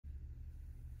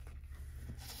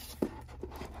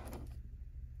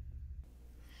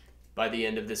By the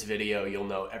end of this video, you'll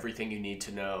know everything you need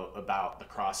to know about The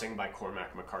Crossing by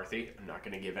Cormac McCarthy. I'm not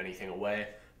going to give anything away,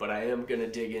 but I am going to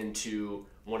dig into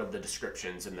one of the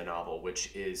descriptions in the novel,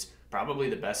 which is probably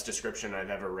the best description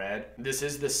I've ever read. This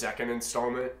is the second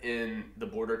installment in the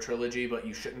Border Trilogy, but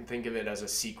you shouldn't think of it as a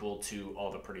sequel to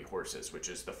All the Pretty Horses, which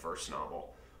is the first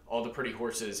novel. All the Pretty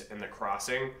Horses and The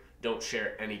Crossing don't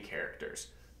share any characters,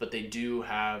 but they do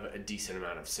have a decent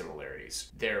amount of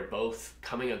similarities. They're both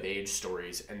coming-of-age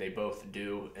stories, and they both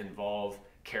do involve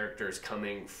characters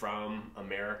coming from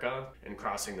America and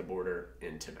crossing the border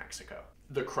into Mexico.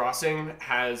 The Crossing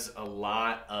has a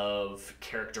lot of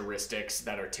characteristics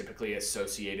that are typically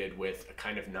associated with a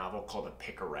kind of novel called a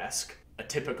picaresque. A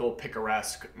typical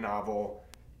picaresque novel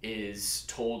is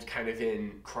told kind of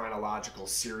in chronological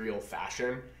serial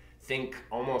fashion. Think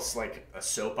almost like a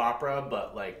soap opera,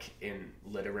 but like in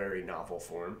literary novel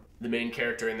form. The main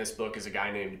character in this book is a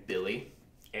guy named Billy,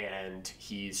 and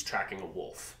he's tracking a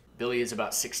wolf. Billy is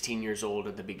about 16 years old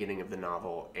at the beginning of the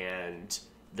novel, and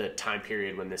the time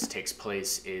period when this takes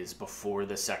place is before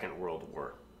the Second World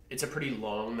War. It's a pretty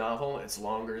long novel. It's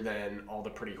longer than All the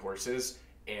Pretty Horses,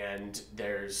 and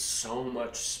there's so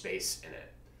much space in it.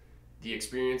 The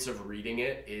experience of reading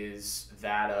it is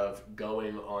that of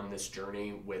going on this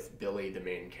journey with Billy, the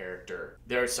main character.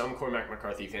 There are some Cormac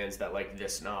McCarthy fans that like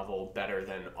this novel better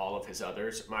than all of his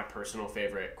others. My personal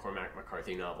favorite Cormac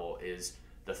McCarthy novel is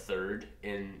the third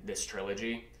in this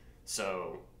trilogy.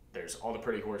 So there's All the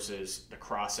Pretty Horses, The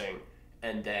Crossing,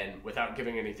 and then, without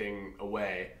giving anything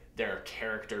away, there are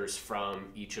characters from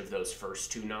each of those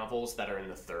first two novels that are in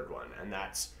the third one, and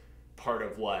that's part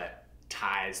of what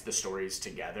ties the stories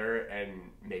together and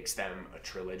makes them a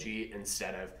trilogy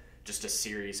instead of just a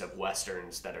series of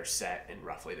westerns that are set in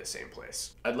roughly the same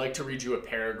place. I'd like to read you a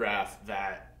paragraph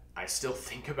that I still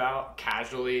think about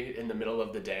casually in the middle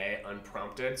of the day,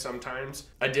 unprompted sometimes.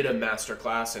 I did a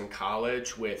masterclass in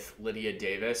college with Lydia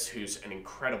Davis, who's an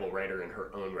incredible writer in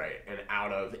her own right. And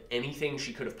out of anything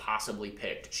she could have possibly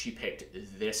picked, she picked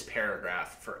this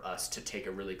paragraph for us to take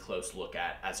a really close look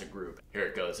at as a group. Here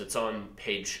it goes. It's on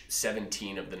page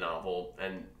 17 of the novel,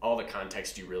 and all the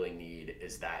context you really need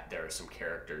is that there are some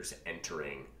characters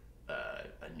entering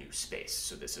a new space.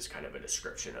 So this is kind of a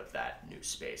description of that new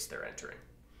space they're entering.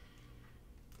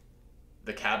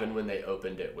 The cabin, when they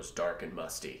opened it, was dark and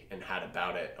musty, and had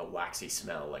about it a waxy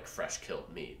smell like fresh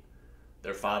killed meat.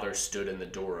 Their father stood in the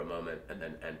door a moment and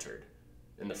then entered.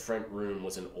 In the front room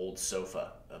was an old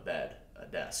sofa, a bed, a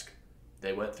desk.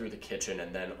 They went through the kitchen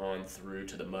and then on through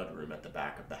to the mudroom at the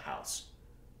back of the house.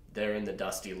 There in the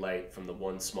dusty light from the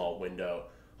one small window,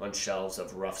 on shelves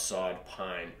of rough-sawed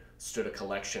pine, stood a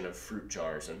collection of fruit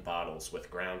jars and bottles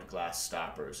with ground glass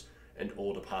stoppers, and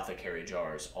old apothecary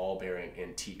jars, all bearing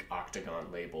antique octagon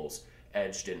labels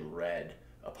edged in red,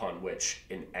 upon which,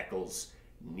 in Eccles'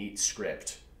 neat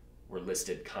script, were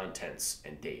listed contents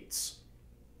and dates.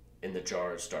 In the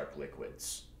jars, dark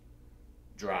liquids: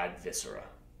 dried viscera,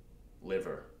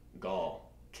 liver,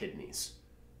 gall, kidneys,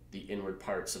 the inward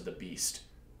parts of the beast,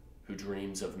 who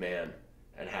dreams of man,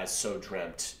 and has so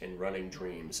dreamt in running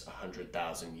dreams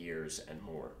 100,000 years and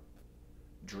more.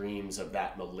 Dreams of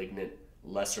that malignant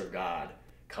lesser god,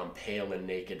 come pale and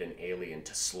naked and alien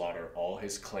to slaughter all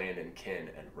his clan and kin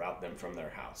and rout them from their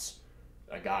house.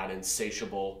 A god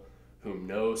insatiable, whom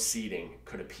no seeding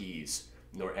could appease,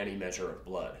 nor any measure of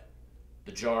blood.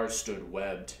 The jars stood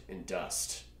webbed in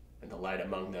dust, and the light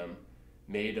among them,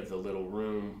 made of the little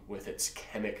room with its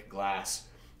chemic glass,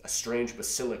 a strange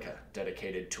basilica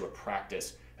dedicated to a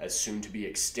practice as soon to be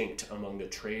extinct among the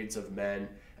trades of men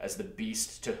as the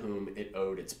beast to whom it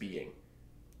owed its being.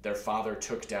 Their father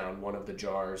took down one of the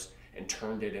jars and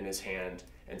turned it in his hand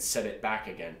and set it back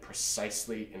again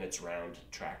precisely in its round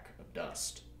track of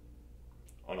dust.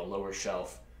 On a lower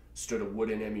shelf stood a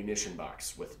wooden ammunition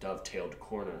box with dovetailed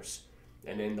corners,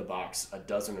 and in the box a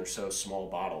dozen or so small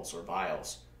bottles or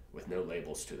vials with no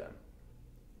labels to them.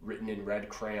 Written in red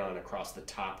crayon across the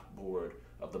top board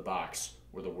of the box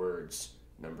were the words,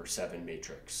 "Number 7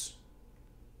 Matrix."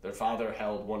 Their father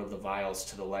held one of the vials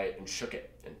to the light and shook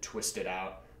it and twisted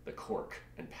out the cork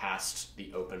and passed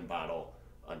the open bottle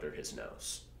under his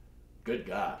nose. "Good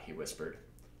God," he whispered.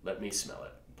 "Let me smell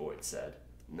it," Boyd said.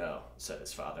 "No," said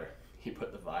his father. He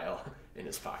put the vial in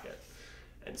his pocket.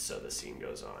 And so the scene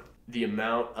goes on. The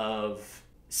amount of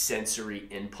sensory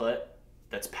input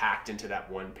that's packed into that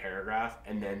one paragraph,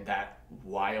 and then that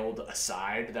wild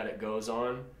aside that it goes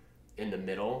on in the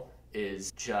middle,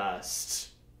 is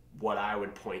just what I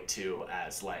would point to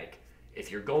as, like, if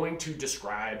you're going to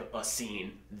describe a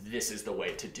scene, this is the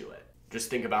way to do it. Just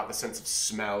think about the sense of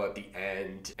smell at the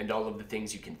end and all of the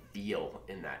things you can feel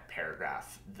in that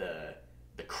paragraph. The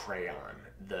the crayon,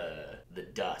 the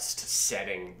dust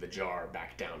setting the jar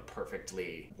back down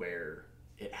perfectly where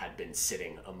it had been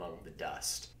sitting among the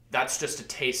dust. That's just a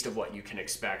taste of what you can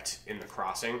expect in The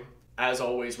Crossing. As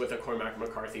always with a Cormac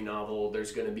McCarthy novel,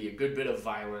 there's going to be a good bit of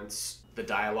violence. The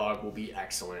dialogue will be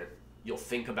excellent. You'll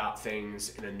think about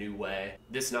things in a new way.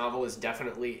 This novel is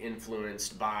definitely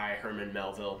influenced by Herman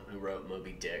Melville, who wrote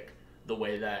Moby Dick. The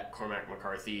way that Cormac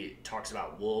McCarthy talks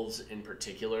about wolves in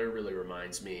particular really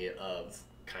reminds me of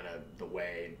kind of the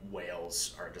way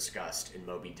whales are discussed in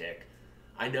Moby Dick.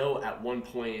 I know at one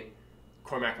point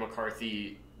Cormac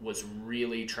McCarthy was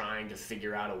really trying to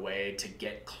figure out a way to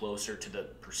get closer to the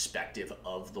perspective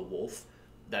of the wolf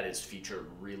that is featured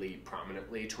really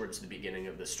prominently towards the beginning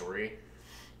of the story.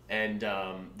 And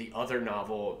the other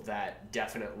novel that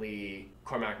definitely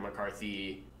Cormac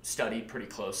McCarthy studied pretty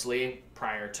closely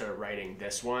prior to writing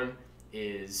this one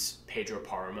is Pedro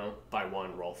Páramo by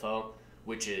Juan Rulfo,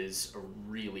 which is a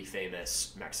really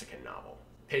famous Mexican novel.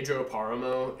 Pedro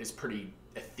Páramo is pretty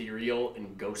ethereal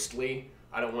and ghostly.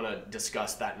 I don't want to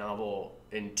discuss that novel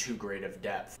in too great of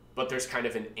depth, but there's kind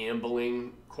of an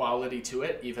ambling quality to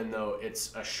it, even though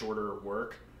it's a shorter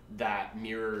work that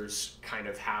mirrors kind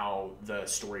of how the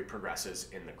story progresses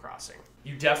in The Crossing.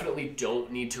 You definitely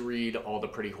don't need to read All the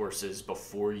Pretty Horses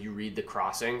before you read The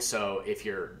Crossing, so if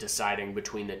you're deciding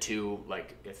between the two,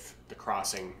 like if The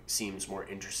Crossing seems more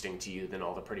interesting to you than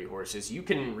All the Pretty Horses, you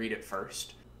can read it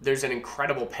first. There's an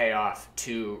incredible payoff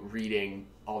to reading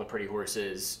All the Pretty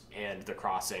Horses and The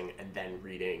Crossing and then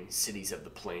reading Cities of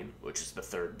the Plain, which is the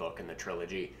third book in the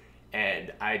trilogy.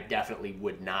 And I definitely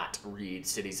would not read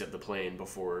Cities of the Plain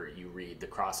before you read The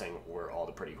Crossing or All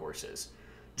the Pretty Horses.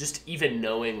 Just even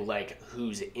knowing like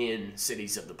who's in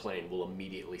Cities of the Plain will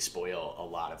immediately spoil a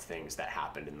lot of things that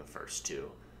happened in the first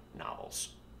two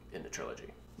novels in the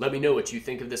trilogy. Let me know what you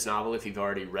think of this novel if you've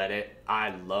already read it.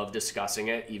 I love discussing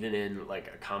it, even in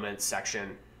like a comments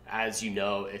section. As you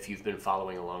know, if you've been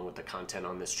following along with the content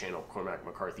on this channel, Cormac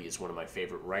McCarthy is one of my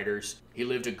favorite writers. He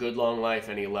lived a good long life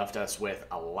and he left us with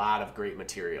a lot of great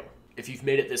material. If you've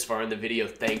made it this far in the video,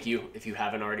 thank you. If you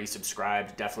haven't already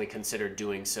subscribed, definitely consider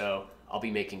doing so. I'll be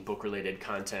making book-related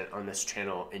content on this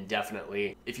channel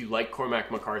indefinitely. If you like Cormac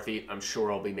McCarthy, I'm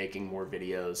sure I'll be making more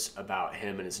videos about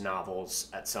him and his novels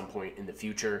at some point in the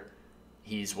future.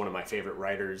 He's one of my favorite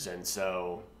writers, and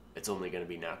so it's only going to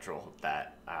be natural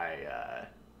that I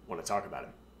want to talk about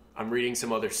him. I'm reading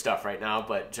some other stuff right now,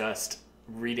 but just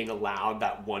reading aloud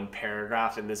that one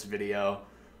paragraph in this video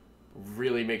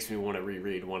really makes me want to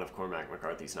reread one of Cormac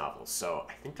McCarthy's novels. So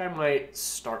I think I might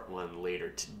start one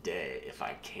later today if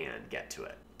I can get to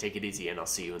it. Take it easy, and I'll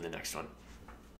see you in the next one.